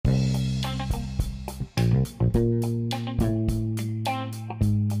The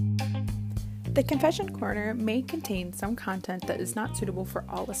Confession Corner may contain some content that is not suitable for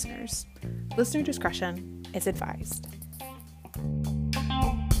all listeners. Listener discretion is advised.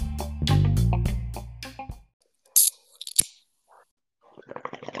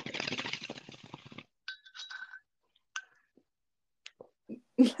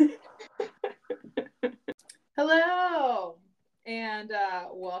 Hello, and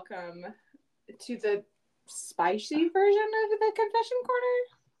welcome to the spicy version of the Confession Corner,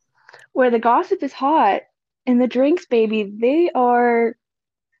 where the gossip is hot and the drinks, baby, they are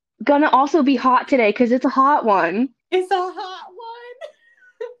gonna also be hot today because it's a hot one. It's a hot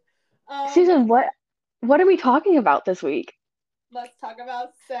one. Susan, what are we talking about this week? Let's talk about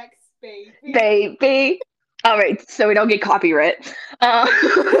sex, baby. Baby. All right, so we don't get copyright.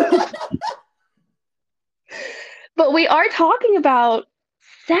 But we are talking about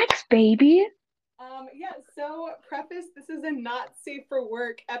sex, baby. Yeah, so preface, this is a not safe for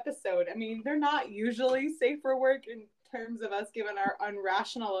work episode. I mean, they're not usually safe for work in terms of us giving our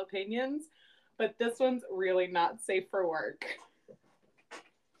unrational opinions, but this one's really not safe for work.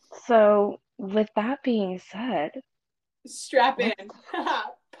 So, with that being said, strap in. I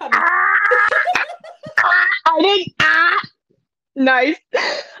didn't. Nice.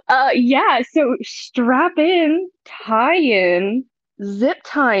 Yeah, so strap in, tie in, zip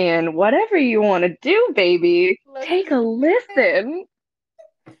tie in, whatever you want to do, baby. Take a listen.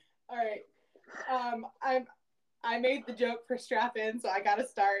 All right. I made the joke for strap in, so I gotta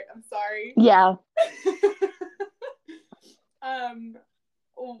start. I'm sorry. Yeah.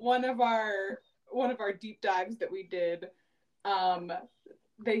 One of our deep dives that we did,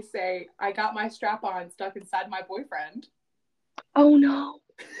 they say I got my strap on stuck inside my boyfriend. Oh no.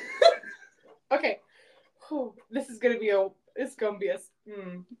 Okay. This is gonna be one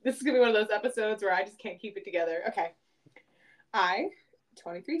of those episodes where I just can't keep it together. Okay. I,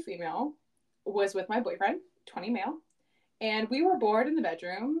 23 female, was with my boyfriend, 20 male, and we were bored in the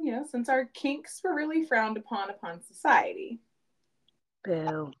bedroom, since our kinks were really frowned upon society.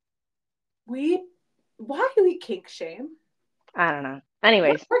 Boo. Why do we kink shame? I don't know.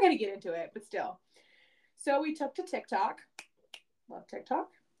 Anyways. We're gonna get into it, but still. So we took to TikTok. Love TikTok.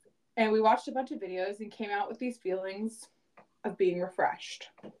 And we watched a bunch of videos and came out with these feelings of being refreshed.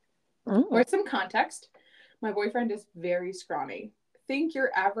 For some context, my boyfriend is very scrawny. Think your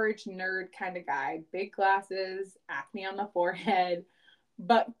average nerd kind of guy. Big glasses, acne on the forehead,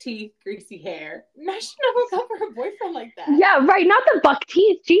 buck teeth, greasy hair. Imagine I woke up for a boyfriend like that. Yeah, right. Not the buck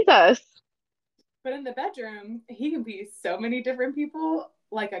teeth. Jesus. But in the bedroom, he can be so many different people,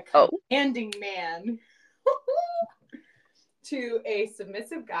 like a commanding man to a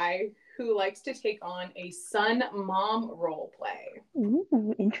submissive guy who likes to take on a son-mom role play.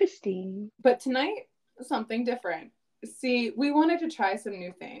 Ooh, interesting. But tonight, something different. See, we wanted to try some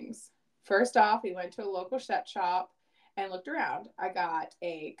new things. First off, we went to a local sex shop and looked around. I got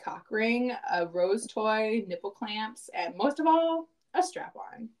a cock ring, a rose toy, nipple clamps, and most of all, a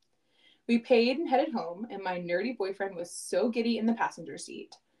strap-on. We paid and headed home, and my nerdy boyfriend was so giddy in the passenger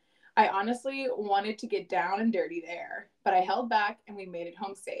seat. I honestly wanted to get down and dirty there, but I held back and we made it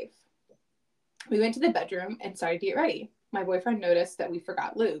home safe. We went to the bedroom and started to get ready. My boyfriend noticed that we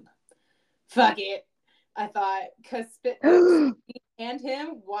forgot lube. Fuck it, I thought, because spit and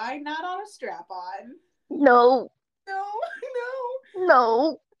him, why not on a strap-on? No.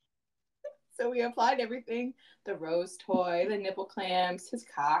 So we applied everything, the rose toy, the nipple clamps, his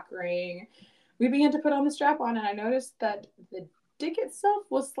cock ring. We began to put on the strap-on, and I noticed that the dick itself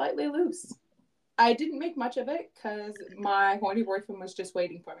was slightly loose. I didn't make much of it because my horny boyfriend was just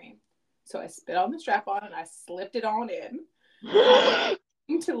waiting for me. So I spit on the strap-on and I slipped it on in. I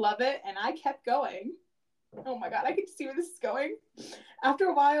seemed to love it, and I kept going. Oh my god, I can see where this is going. After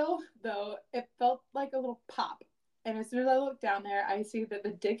a while, though, it felt like a little pop. And as soon as I look down there, I see that the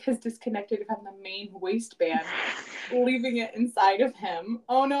dick has disconnected from the main waistband, leaving it inside of him.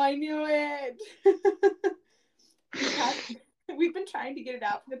 Oh no, I knew it! We've been trying to get it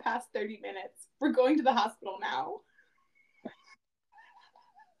out for the past 30 minutes. We're going to the hospital now.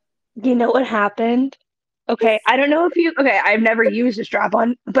 You know what happened? Okay, I don't know if I've never used a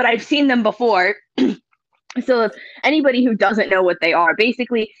strap-on, but I've seen them before. So if anybody who doesn't know what they are,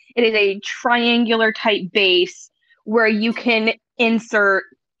 basically it is a triangular type base where you can insert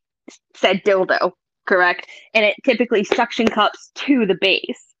said dildo, correct? And it typically suction cups to the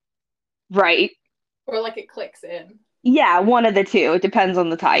base, right? Or like it clicks in. Yeah, one of the two. It depends on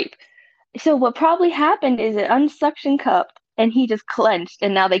the type. So what probably happened is it unsuction cupped and he just clenched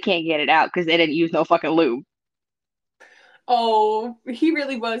and now they can't get it out because they didn't use no fucking lube. Oh, he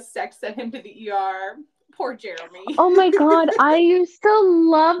really was sex sent him to the ER. Poor Jeremy. Oh my God, I used to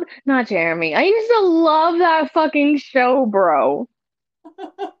love, not Jeremy, I used to love that fucking show, bro.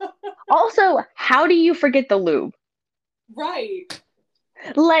 Also, how do you forget the lube? Right.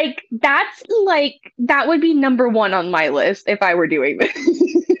 Like, that would be number one on my list if I were doing this.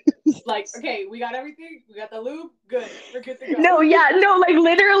 Like, okay, we got everything. We got the lube. Good. We're good to go. No, yeah, no, like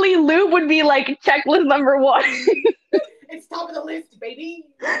literally lube would be like checklist number one. It's top of the list, baby.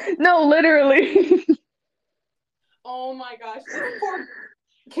 No, literally. Oh my gosh. Poor.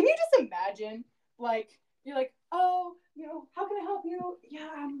 Can you just imagine? Like, you're like, oh, how can I help you? Yeah,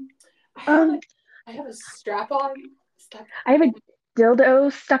 I have a, Um, I have a strap on stuck, I have a and,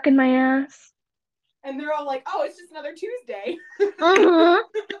 dildo stuck in my ass. and they're all like, oh, it's just another Tuesday. Uh-huh.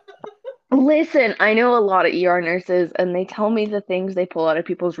 Listen, I know a lot of ER nurses, and they tell me the things they pull out of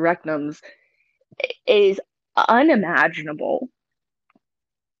people's rectums is unimaginable.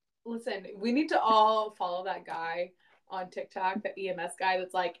 Listen, we need to all follow that guy on TikTok, the EMS guy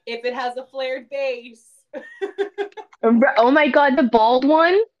that's like, if it has a flared base. Oh my God, the bald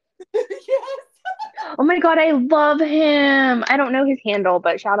one? Yes. Oh my God, I love him. I don't know his handle,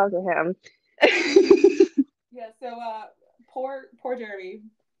 but shout out to him. Yeah, so poor Jeremy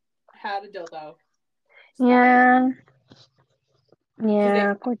had a dildo. Yeah, Because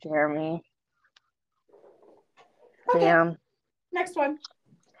yeah, poor Jeremy. okay, Damn. next one.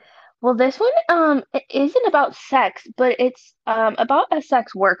 Well, this one it isn't about sex, but it's about a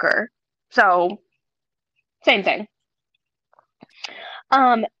sex worker. So, same thing.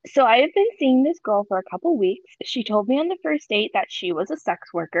 So I have been seeing this girl for a couple weeks. She told me on the first date that she was a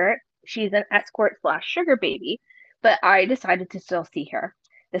sex worker. She's an escort slash sugar baby, but I decided to still see her.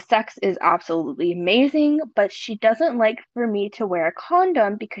 The sex is absolutely amazing, but she doesn't like for me to wear a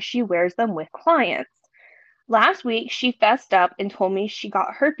condom because she wears them with clients. Last week, she fessed up and told me she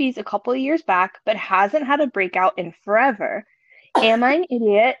got herpes a couple of years back, but hasn't had a breakout in forever. Am I an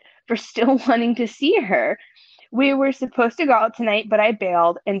idiot for still wanting to see her? We were supposed to go out tonight, but I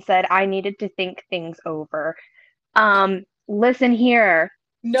bailed and said I needed to think things over. Listen here.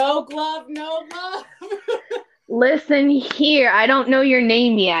 No glove, no glove. Listen here. I don't know your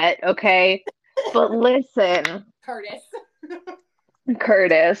name yet, okay? But listen, Curtis.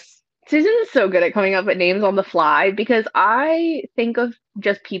 Curtis. Susan is so good at coming up with names on the fly because I think of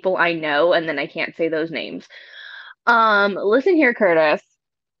just people I know and then I can't say those names. Listen here, Curtis.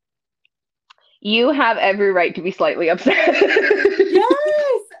 You have every right to be slightly upset.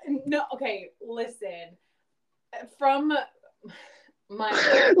 Yes. No, okay, listen. From my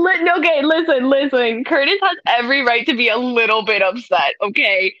Okay, listen. Curtis has every right to be a little bit upset,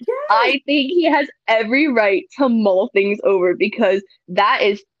 okay? yes, I think he has every right to mull things over because that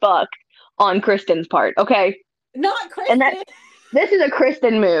is fucked on Kristen's part, okay? not And that Kristen. this is a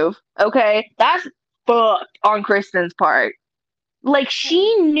Kristen move, okay? That's fucked on Kristen's part. Like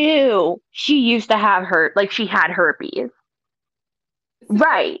she knew she used to have like she had herpes. So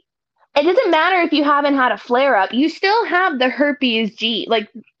Right. It doesn't matter if you haven't had a flare up, you still have the herpes G. Like,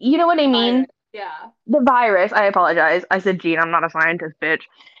 you know what I mean? virus, yeah. The virus, I apologize. I said gene, I'm not a scientist, bitch.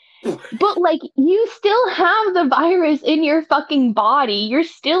 But like you still have the virus in your fucking body. You're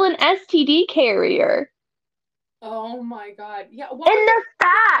still an STD carrier. Oh my god. Yeah, why And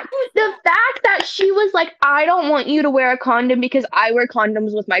was the that? fact that she was like, I don't want you to wear a condom because I wear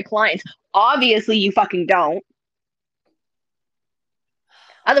condoms with my clients. Obviously, you fucking don't.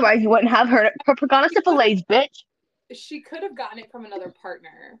 Otherwise, you wouldn't have her She could have syphilis, bitch. she could have gotten it from another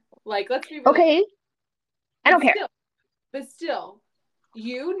partner. Like, let's be realistic. Okay, I But don't care. still, but still,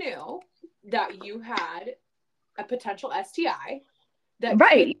 you knew that you had a potential STI that could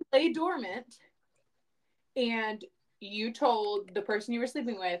Right, lay dormant, and you told the person you were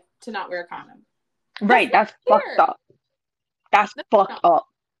sleeping with to not wear a condom. That's right. not That's fucked fair. up. That's That's fucked not, up.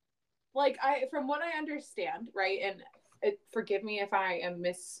 like, from what I understand, right? And forgive me if I am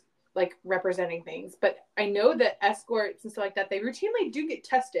representing things, but I know that escorts and stuff like that, they routinely do get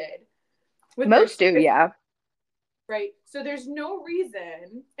tested with their Most do, certificate, yeah. right? So there's no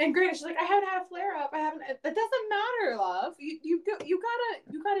reason. And granted, she's like, I haven't had a flare up. I haven't. That doesn't matter, love. You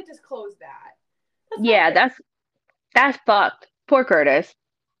gotta disclose that. That's not Yeah, fair. that's fucked. Poor Curtis.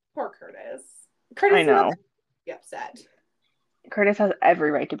 Poor Curtis. I Curtis will know. be upset. Curtis has every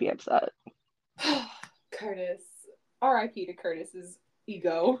right to be upset. Curtis. R.I.P. to Curtis's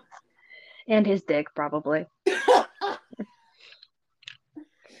ego. And his dick, probably.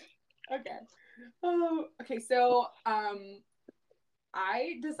 Okay. Oh, okay. So,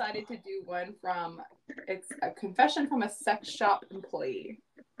 I decided to do one from. It's a confession from a sex shop employee.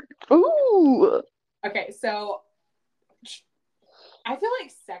 Ooh. Okay, so I feel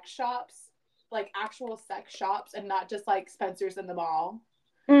like sex shops like actual sex shops and not just like Spencer's in the mall.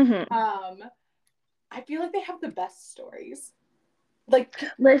 Mm-hmm. I feel like they have the best stories. Like,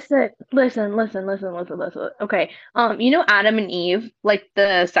 Listen. Okay. You know Adam and Eve, like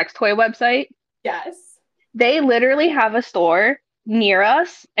the sex toy website? yes. They literally have a store near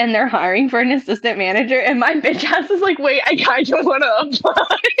us and they're hiring for an assistant manager and my bitch ass is like, wait, I kind of want to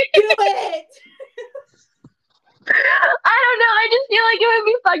apply. Do it! I don't know. I just feel like it would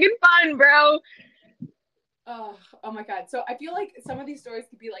be fucking fun, bro. Oh my god. So I feel like some of these stories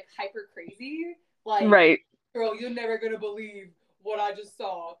could be like hyper crazy. Like, Right. girl, you're never gonna believe what I just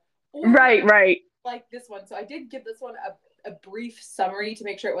saw. Or Right. like this one. So I did give this one a brief summary to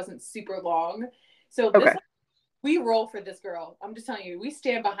make sure it wasn't super long. So this Okay. one, we roll for this girl. I'm just telling you, we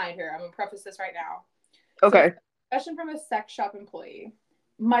stand behind her. I'm gonna preface this right now. So Okay. question from a sex shop employee.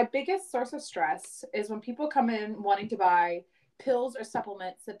 My biggest source of stress is when people come in wanting to buy pills or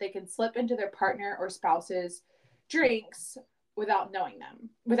supplements that they can slip into their partner or spouse's drinks without knowing it.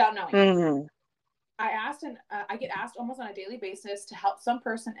 Mm-hmm. I get asked almost on a daily basis to help some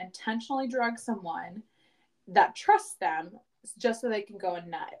person intentionally drug someone that trusts them just so they can go and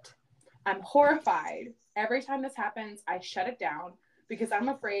nut. I'm horrified. Every time this happens, I shut it down because I'm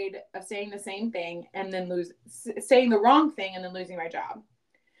afraid of saying the same thing and then saying the wrong thing and then losing my job.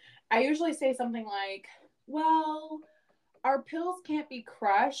 I usually say something like, well, our pills can't be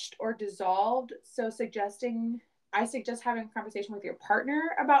crushed or dissolved, so I suggest having a conversation with your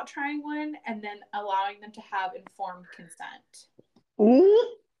partner about trying one and then allowing them to have informed consent.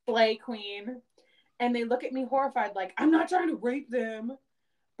 Ooh. Slay queen. And they look at me horrified, like, I'm not trying to rape them.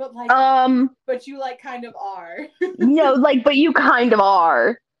 But but you like kind of are. No, like, but you kind of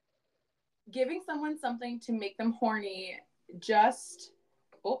are. Giving someone something to make them horny just,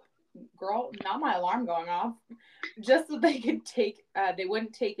 oh, girl, not my alarm going off, just so they wouldn't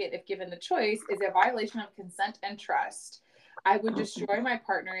take it if given the choice is a violation of consent and trust. I would destroy my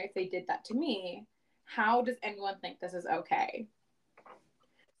partner if they did that to me. How does anyone think this is okay?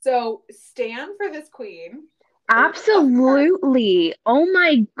 So stand for this queen. Absolutely. Oh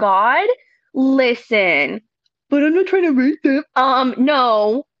my God. Listen. But I'm not trying to rape them.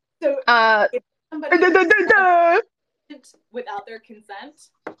 No. So Uh, if somebody right. without their consent,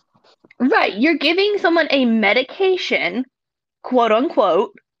 You're giving someone a medication, quote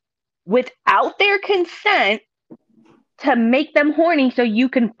unquote, without their consent to make them horny so you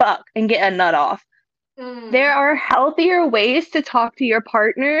can fuck and get a nut off. There are healthier ways to talk to your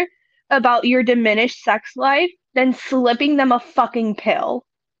partner about your diminished sex life than slipping them a fucking pill.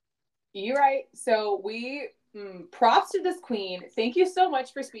 you're right. So we props to this queen. Thank you so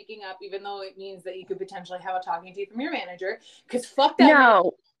much for speaking up, even though it means that you could potentially have a talking to from your manager. Because fuck that man.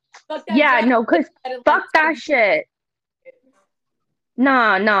 No. Fuck that Yeah, job. no, because fuck that shit.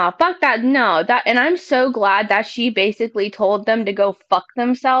 Nah, fuck that. No, and I'm so glad that she basically told them to go fuck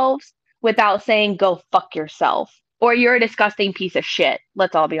themselves without saying go fuck yourself or you're a disgusting piece of shit.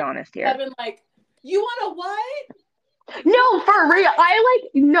 Let's all be honest I've here. been like, you want a what? No, for real.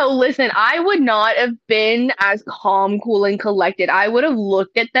 No, listen, I would not have been as calm, cool, and collected. I would have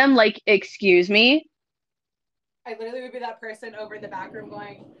looked at them like, excuse me. I literally would be that person over in the back room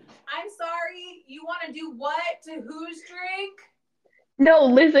going, I'm sorry, you want to do what to whose drink? No,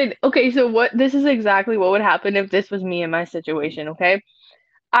 listen. Okay, so this is exactly what would happen if this was me in my situation, okay?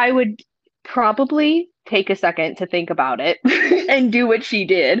 I would probably take a second to think about it and do what she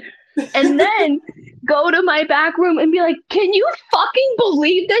did. And then go to my back room and be like, can you fucking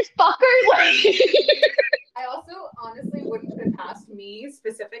believe this fucker? I also honestly wouldn't put it past me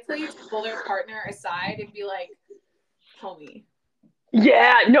specifically to pull their partner aside and be like, homie.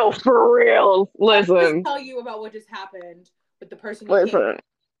 Yeah, no, for real. Let me just Listen. tell you about what just happened with the person you came. Listen.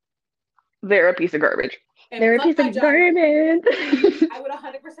 They're a piece of garbage. And They're a fuck piece that of job. garbage. I would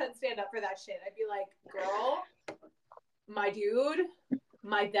 100% stand up for that shit. I'd be like, girl, my dude,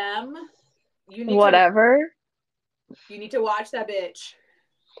 my them, you need Whatever. you need to watch that bitch.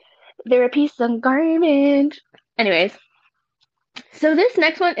 They're a piece of garbage. Anyways, so this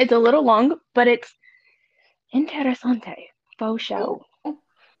next one is a little long, but it's interesante. Faux show. Ooh.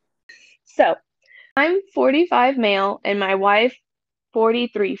 So, I'm 45 male and my wife,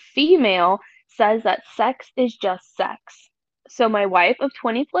 43 female, says that sex is just sex. So, my wife of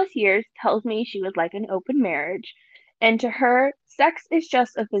 20 plus years tells me she would like an open marriage, and to her, sex is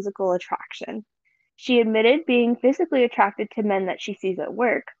just a physical attraction. She admitted being physically attracted to men that she sees at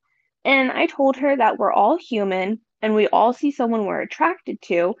work, and I told her that we're all human and we all see someone we're attracted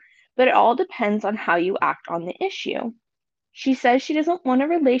to, but it all depends on how you act on the issue. She says she doesn't want a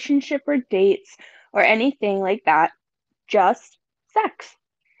relationship or dates or anything like that, just sex.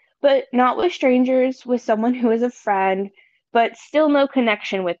 but not with strangers, with someone who is a friend, but still no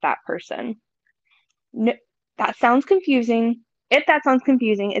connection with that person. No, that sounds confusing. If that sounds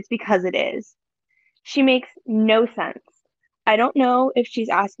confusing, it's because it is. She makes no sense. I don't know if she's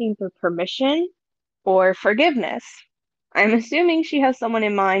asking for permission or forgiveness. I'm assuming she has someone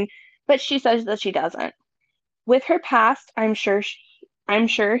in mind, but she says that she doesn't. With her past, I'm sure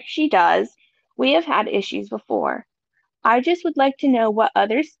she does. We have had issues before. I just would like to know what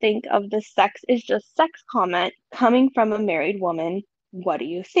others think of the sex is just sex comment coming from a married woman. What do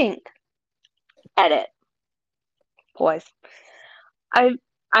you think? Edit. Pause. I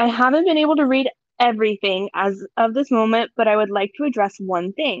I haven't been able to read everything as of this moment, but I would like to address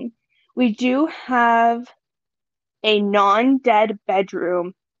one thing. We do have a non-dead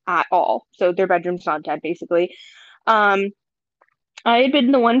bedroom at all. So their bedroom's not dead, basically. Um, I had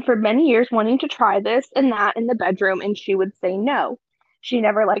been the one for many years wanting to try this and that in the bedroom, and she would say no. She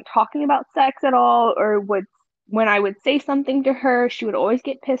never liked talking about sex at all, or would, when I would say something to her, she would always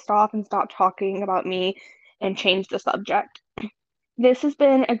get pissed off and stop talking about me and change the subject. This has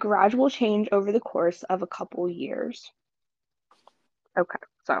been a gradual change over the course of a couple years. Okay,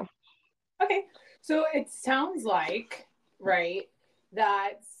 so. Okay. So it sounds like, right,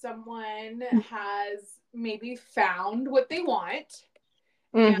 that someone has maybe found what they want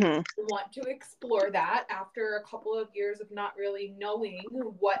and Mm-hmm. want to explore that after a couple of years of not really knowing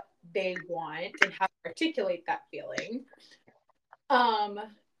what they want and how to articulate that feeling. Um,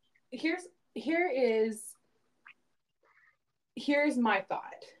 here's here is here's my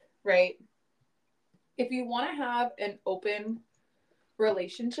thought, right? If you want to have an open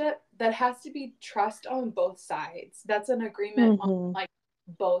relationship, that has to be trust on both sides. That's an agreement on Mm-hmm. like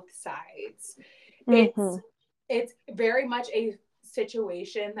both sides. Mm-hmm. It's very much a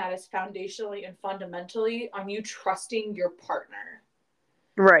situation that is foundationally and fundamentally on you trusting your partner.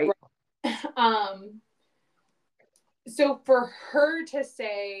 Right. Um so for her to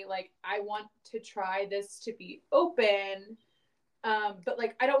say like I want to try this to be open, but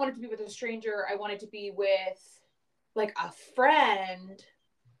like I don't want it to be with a stranger, I want it to be with like a friend.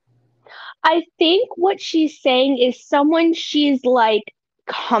 I think what she's saying is someone she's like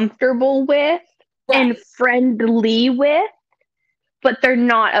comfortable with and Right. friendly with, but they're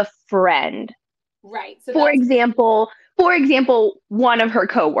not a friend. Right. So For that's example, for example, one of her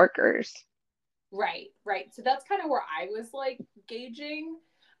coworkers. right. Right. So that's kind of where I was like gauging.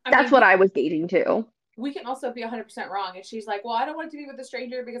 I That's mean, what I was dating too. we can also be 100% wrong. And she's like, well, I don't want it to be with a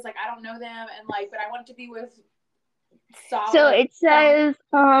stranger because like I don't know them and like, but I want it to be with So solid it some. says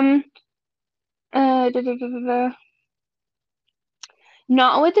da, da, da, da, da.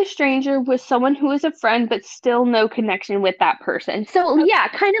 Not with a stranger, with someone who is a friend, but still no connection with that person. So Okay. yeah,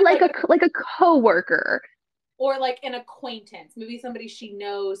 kind of So like like a coworker. or like an acquaintance, maybe somebody she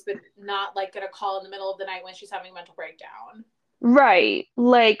knows, but not like gonna call in the middle of the night when she's having a mental breakdown. Right.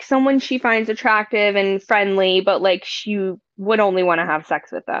 Like someone she finds attractive and friendly, but like she would only want to have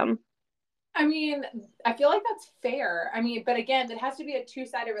sex with them. I mean, I feel like that's fair. I mean, but again, it has to be a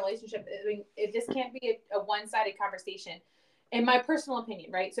two-sided relationship. I mean, this can't be a one-sided conversation, in my personal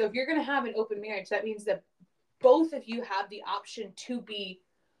opinion, right? So if you're going to have an open marriage, that means that both of you have the option to be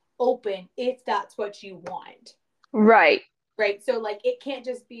open if that's what you want, Right. right? So like, it can't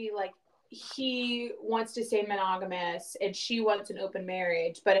just be like he wants to stay monogamous and she wants an open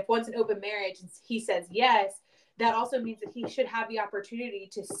marriage. But if wants an open marriage and he says yes, that also means that he should have the opportunity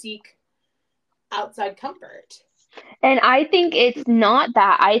to seek outside comfort. And I think it's not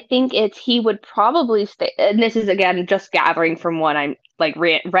that. I think it's he would probably stay, and this is again just gathering from what I'm like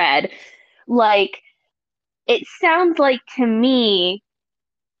read. Like it sounds like to me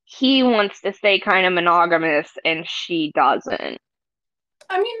he wants to stay kind of monogamous and she doesn't.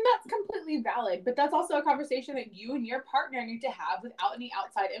 I mean, that's completely valid, but that's also a conversation that you and your partner need to have without any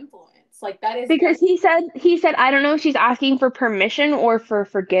outside influence. Like that is very Because he said I don't know if she's asking for permission or for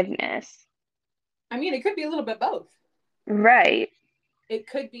forgiveness. I mean, it could be a little bit both. Right. It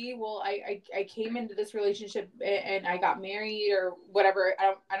could be, well, I came into this relationship and I got married or whatever.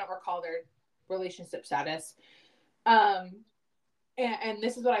 I don't recall their relationship status. Um and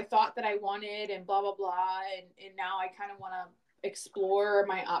this is what I thought that I wanted and blah blah blah and now I kind of want to explore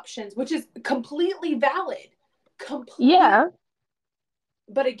my options, which is completely valid. Complete Yeah.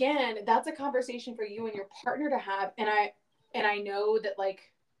 but again, that's a conversation for you and your partner to have. And I know that like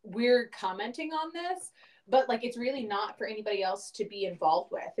we're commenting on this, but like it's really not for anybody else to be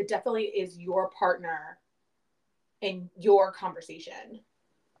involved with. It definitely is your partner and your conversation.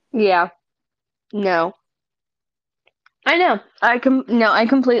 Yeah. No. I know. I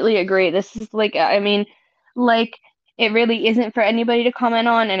completely agree. This is like I mean, like it really isn't for anybody to comment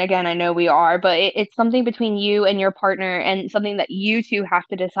on. And again, I know we are, but it's something between you and your partner and something that you two have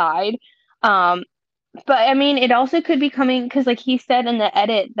to decide. Um, but I mean, it also could be coming because, like he said in the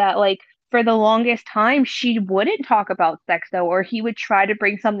edit, that like for the longest time she wouldn't talk about sex though, or he would try to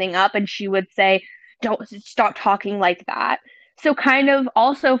bring something up and she would say, "Don't stop talking like that." So kind of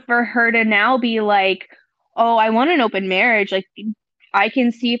also for her to now be like, "Oh, I want an open marriage." Like I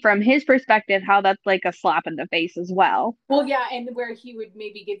can see from his perspective how that's like a slap in the face as well. Well, yeah, and where he would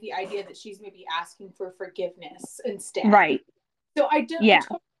maybe get the idea that she's maybe asking for forgiveness instead. Right. So I do, Yeah.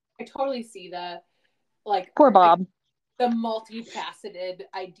 I totally see the like Poor Bob. the multifaceted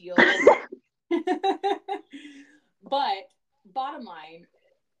ideal. But bottom line,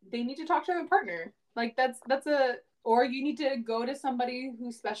 they need to talk to their partner. Like that's a or you need to go to somebody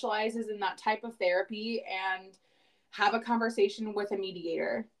who specializes in that type of therapy and have a conversation with a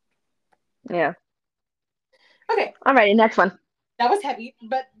mediator. Yeah. Okay. Alrighty, next one. That was heavy,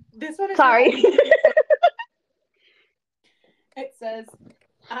 but this one is Sorry. It says,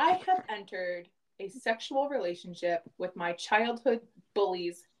 I have entered a sexual relationship with my childhood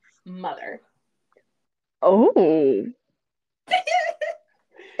bully's mother. Oh.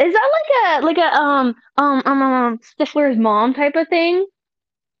 Is that like a Stifler's mom type of thing?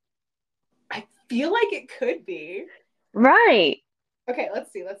 I feel like it could be. Right. Okay,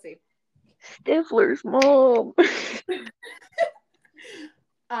 let's see. Stifler's mom.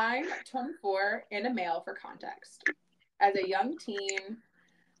 I'm 24 and a male for context. As a young teen,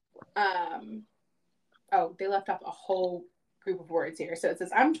 they left off a whole group of words here. So it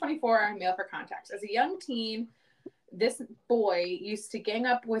says, I'm 24, I'm male for context. As a young teen, this boy used to gang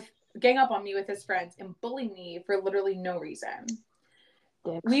up on me with his friends and bully me for literally no reason.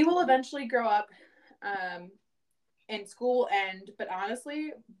 Dicks. We will eventually grow up in school, but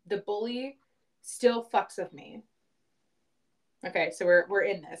honestly, the bully still fucks with me. Okay, so we're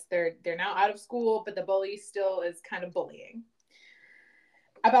in this. They're now out of school, but the bully still is kind of bullying.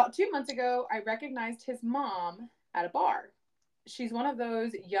 About 2 months ago, I recognized his mom at a bar. She's one of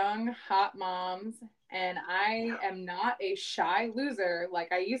those young, hot moms, and I am not a shy loser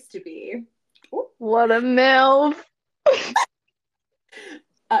like I used to be. Ooh. What a MILF.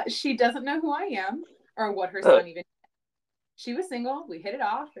 She doesn't know who I am or what her son even is. She was single, we hit it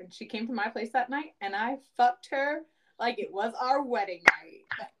off, and she came to my place that night, and I fucked her like it was our wedding night.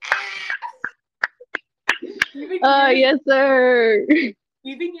 Yes, sir.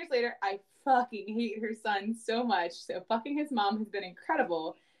 Even years later, I fucking hate her son so much. So fucking his mom has been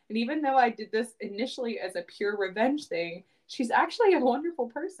incredible. And even though I did this initially as a pure revenge thing, she's actually a wonderful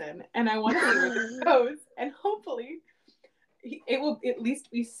person. And I want to see where this goes. And hopefully it will at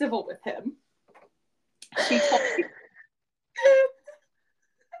least be civil with him. She told me.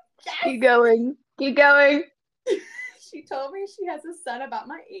 Yes. Keep going. She told me she has a son about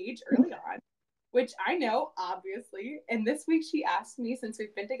my age early on, which I know, obviously. And this week she asked me, since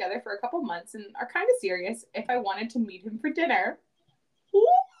we've been together for a couple months and are kind of serious, if I wanted to meet him for dinner.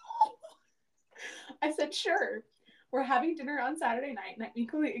 I said, sure. We're having dinner on Saturday night, and I'm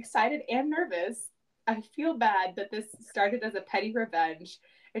equally excited and nervous. I feel bad that this started as a petty revenge,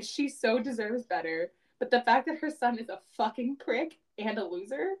 and she so deserves better. But the fact that her son is a fucking prick and a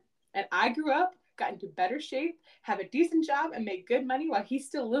loser, and I grew up, got into better shape, have a decent job, and make good money while he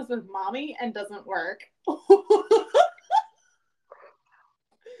still lives with mommy and doesn't work.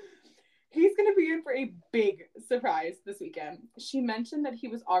 He's going to be in for a big surprise this weekend. She mentioned that he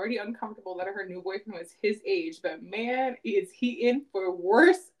was already uncomfortable that her new boyfriend was his age, but man, is he in for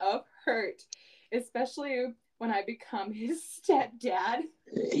worse of hurt, especially when I become his stepdad.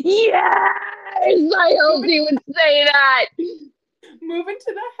 Yes! I hope he would say that. Move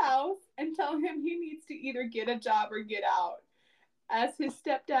into the house and tell him he needs to either get a job or get out. As his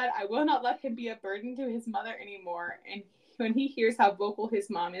stepdad, I will not let him be a burden to his mother anymore. And when he hears how vocal his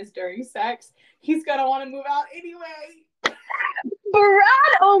mom is during sex, he's going to want to move out anyway.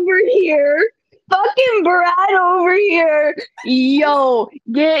 Brad over here. Fucking Brad over here. Yo,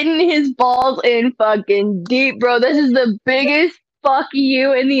 getting his balls in fucking deep, bro. This is the biggest fuck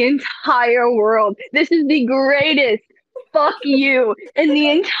you in the entire world. This is the greatest fuck you in the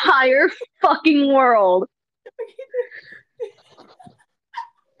entire fucking world.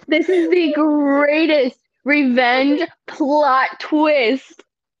 This is the greatest revenge plot twist.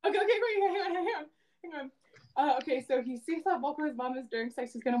 Okay, wait, hang on. Okay, so he sees how vocal his mom is during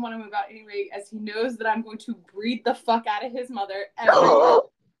sex. He's going to want to move out anyway, as he knows that I'm going to breed the fuck out of his mother every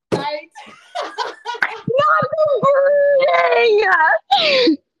night. Not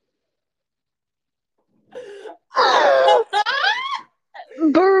breeding!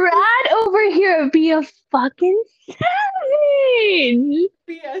 Brad over here be a fucking savage. savage.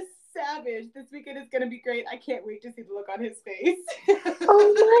 Be a savage. This weekend is gonna be great. I can't wait to see the look on his face.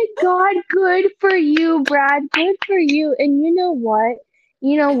 Oh my God, good for you, Brad. Good for you. And you know what?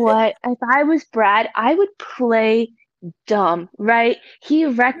 You know what? If I was Brad, I would play dumb, right?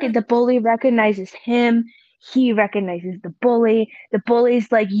 The bully recognizes him. He recognizes the bully. The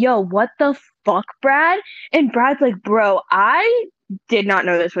bully's like, yo, what the fuck, Brad? And Brad's like, bro, I did not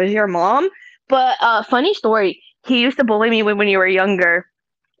know this was your mom. But funny story. He used to bully me when you were younger.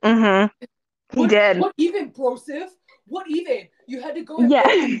 Mm-hmm. He did. What even, brosif? What even? You had to go and bully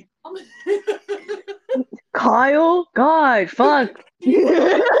my Yeah. mom? Kyle? God, fuck.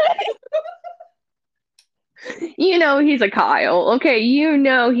 You know he's a Kyle. Okay, you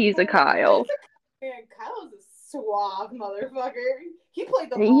know he's a Kyle. Man, Kyle's a suave motherfucker. He played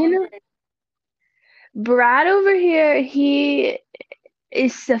the You long know, game. Brad over here, he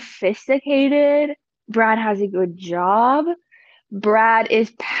is sophisticated. Brad has a good job. Brad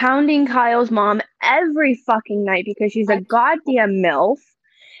is pounding Kyle's mom every fucking night because she's a I, goddamn MILF.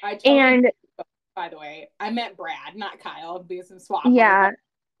 I totally, And by the way, I meant Brad, not Kyle, being some suave motherfucker. yeah,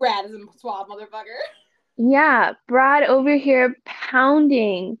 Brad is a suave motherfucker. yeah, Brad over here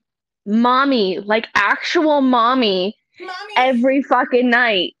pounding mommy, like actual mommy, Mommy! every fucking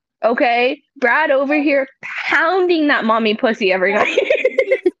night. Okay? Brad over here pounding that mommy pussy every night.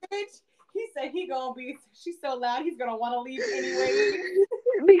 He said she's so loud, he's gonna want to leave anyway.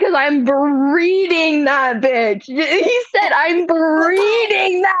 Because I'm breeding that bitch. He said I'm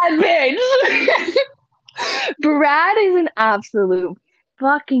breeding that bitch. Brad is an absolute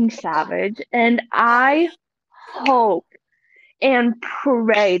fucking savage. And I hope and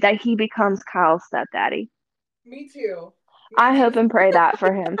pray that he becomes Kyle's stepdaddy. Me too. I hope and pray that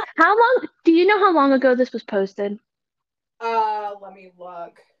for him. How long, do you know how long ago this was posted? Let me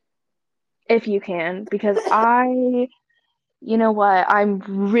look. If you can, because you know what, I'm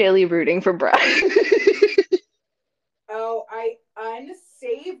really rooting for Brad. Oh, I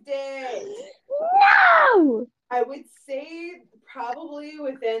unsaved it. No! I would say probably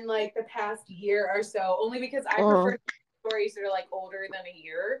within like the past year or so, only because I Oh. prefer stories that are like older than a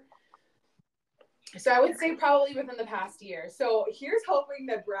year. So I would say probably within the past year. So here's hoping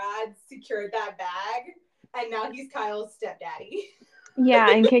that Brad secured that bag and now he's Kyle's stepdaddy. Yeah,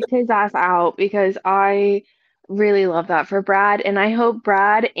 and kicked his ass out because I really love that for Brad, and I hope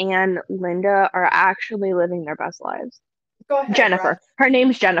Brad and Linda are actually living their best lives. Go ahead, Brad. Jennifer. Her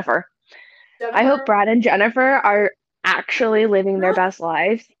name's Jennifer. I hope Jennifer. Brad and Jennifer are actually living their best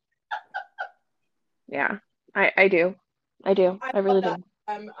lives. Yeah, I do. I do. I I really love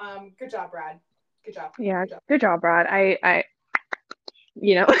that. do. Good job, Brad. Good job. Yeah, Good job. good job, Brad.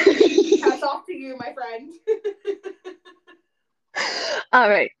 You know. Hats off to you, my friend. All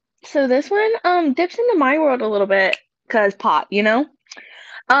right. So this one dips into my world a little bit because pot, you know?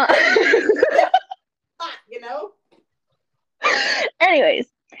 Uh you know? Anyways,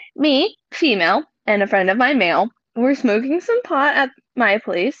 me, female, and a friend of mine, male, were smoking some pot at my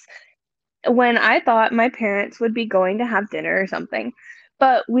place when I thought my parents would be going to have dinner or something.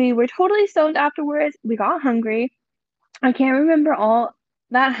 But we were totally stoned afterwards. We got hungry. I can't remember all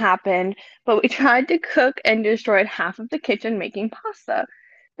that happened, but we tried to cook and destroyed half of the kitchen making pasta.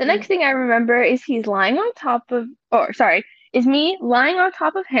 The next thing I remember is he's lying on top of, or sorry, is me lying on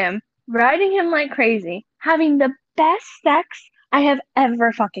top of him, riding him like crazy, having the best sex I have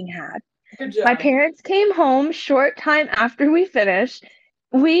ever fucking had. Good My job. parents came home short time after we finished.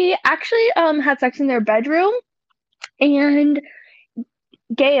 We actually had sex in their bedroom, and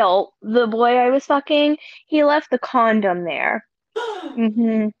Gail, the boy I was fucking, he left the condom there.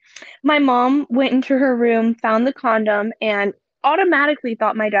 My mom went into her room, found the condom, and automatically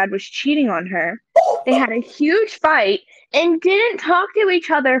thought my dad was cheating on her. They had a huge fight and didn't talk to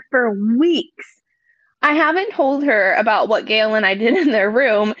each other for weeks. I haven't told her about what Gail and I did in their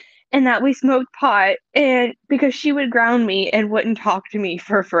room and that we smoked pot, and because she would ground me and wouldn't talk to me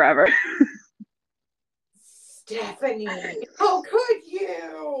for forever. Stephanie, how could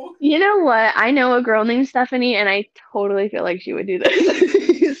you? You know what? I know a girl named Stephanie, and I totally feel like she would do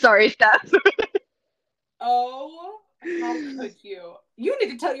this. Sorry, Steph. Oh, how could you? You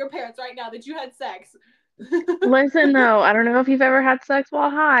need to tell your parents right now that you had sex. Listen, though, I don't know if you've ever had sex while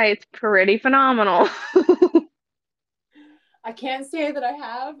high. It's pretty phenomenal. I can't say that I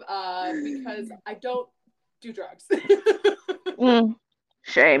have because I don't do drugs.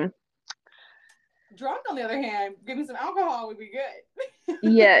 Shame. Drunk, on the other hand, give me some alcohol would be good.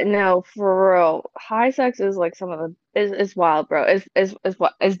 Yeah, no, for real. High sex is like some of the is wild, bro. Is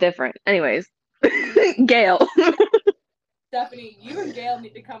what is different. Anyways, Gail. Stephanie, you and Gail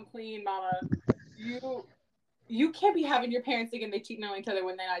need to come clean, mama. You You can't be having your parents thinking they cheating on each other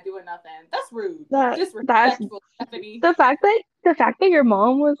when they're not doing nothing. That's rude. That's Disrespectful, Stephanie. the fact that your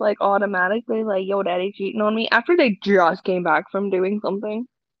mom was like automatically like, yo, daddy cheating on me after they just came back from doing something.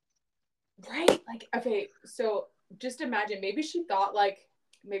 Right? Like, okay, so just imagine maybe she thought like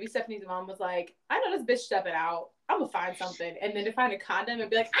maybe Stephanie's mom was like, I know this bitch stepping out. I'm gonna find something. And then to find a condom and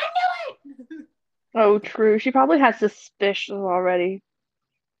be like, I knew it. Oh, true. She probably has suspicions already.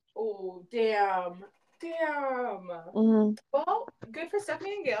 Oh, damn. Damn. Mm, Well, good for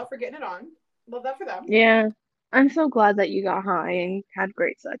Stephanie and Gail for getting it on. Love that for them. yeah. I'm so glad that you got high and had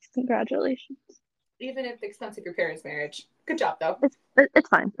great sex. Congratulations. Even at the expense of your parents' marriage. Good job though. It's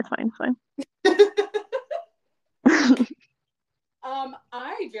fine. It's fine. It's fine.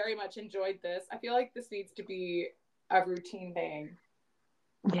 I very much enjoyed this. I feel like this needs to be a routine thing.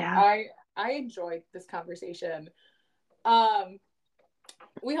 Yeah. I enjoyed this conversation. Um,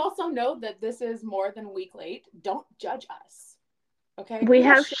 we also know that this is more than a week late. Don't judge us. Okay? We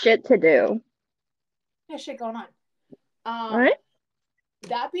have shit to do. We got shit going on. All right?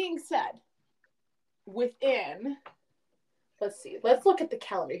 That being said, within let's see, let's look at the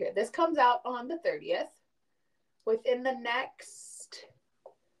calendar here. This comes out on the 30th. Within the next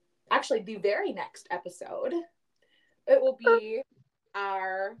actually the very next episode, it will be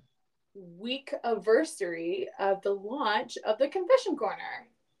our week anniversary of the launch of the Confession Corner.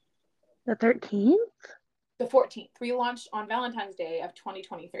 The 13th? The 14th. We launched on Valentine's Day of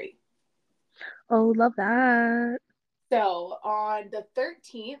 2023. Oh, love that. So on the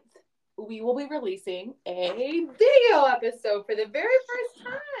 13th, we will be releasing a video episode for the very first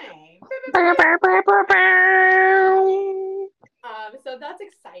time. So that's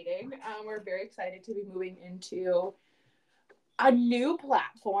exciting. We're very excited to be moving into a new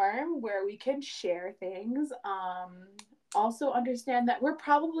platform where we can share things. Also understand that we're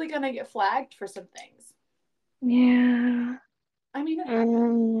probably going to get flagged for some things. Yeah. I mean, it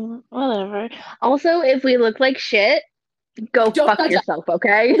happens. Whatever. Also, if we look like shit, go Don't fuck judge us. yourself,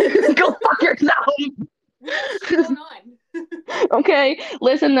 okay? Go fuck yourself. We got shit going on. Okay.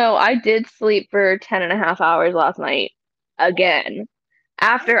 Listen, though, I did sleep for 10 and a half hours last night. Again.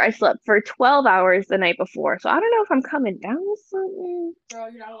 After I slept for 12 hours the night before. So I don't know if I'm coming down with something. Girl,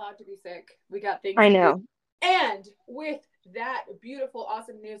 you're not allowed to be sick. We got things I to do. know. And with that beautiful,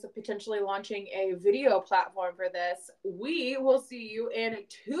 awesome news of potentially launching a video platform for this, we will see you in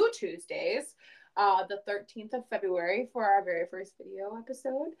 2 Tuesdays, the 13th of February for our very first video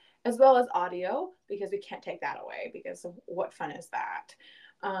episode, as well as audio, because we can't take that away, because what fun is that?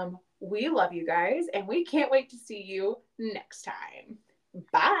 We love you guys, and we can't wait to see you next time.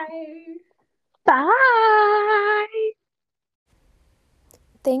 Bye. Bye.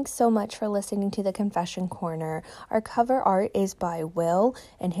 Thanks so much for listening to the Confession Corner. Our cover art is by Will,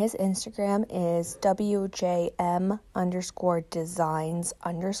 and his Instagram is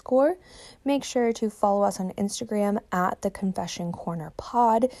WJM_designs_. Make sure to follow us on Instagram at the Confession Corner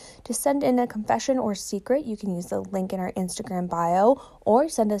Pod. To send in a confession or secret, you can use the link in our Instagram bio or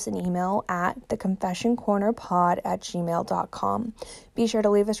send us an email at theconfessioncornerpod@gmail.com. Be sure to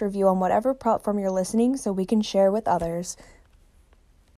leave us a review on whatever platform you're listening so we can share with others.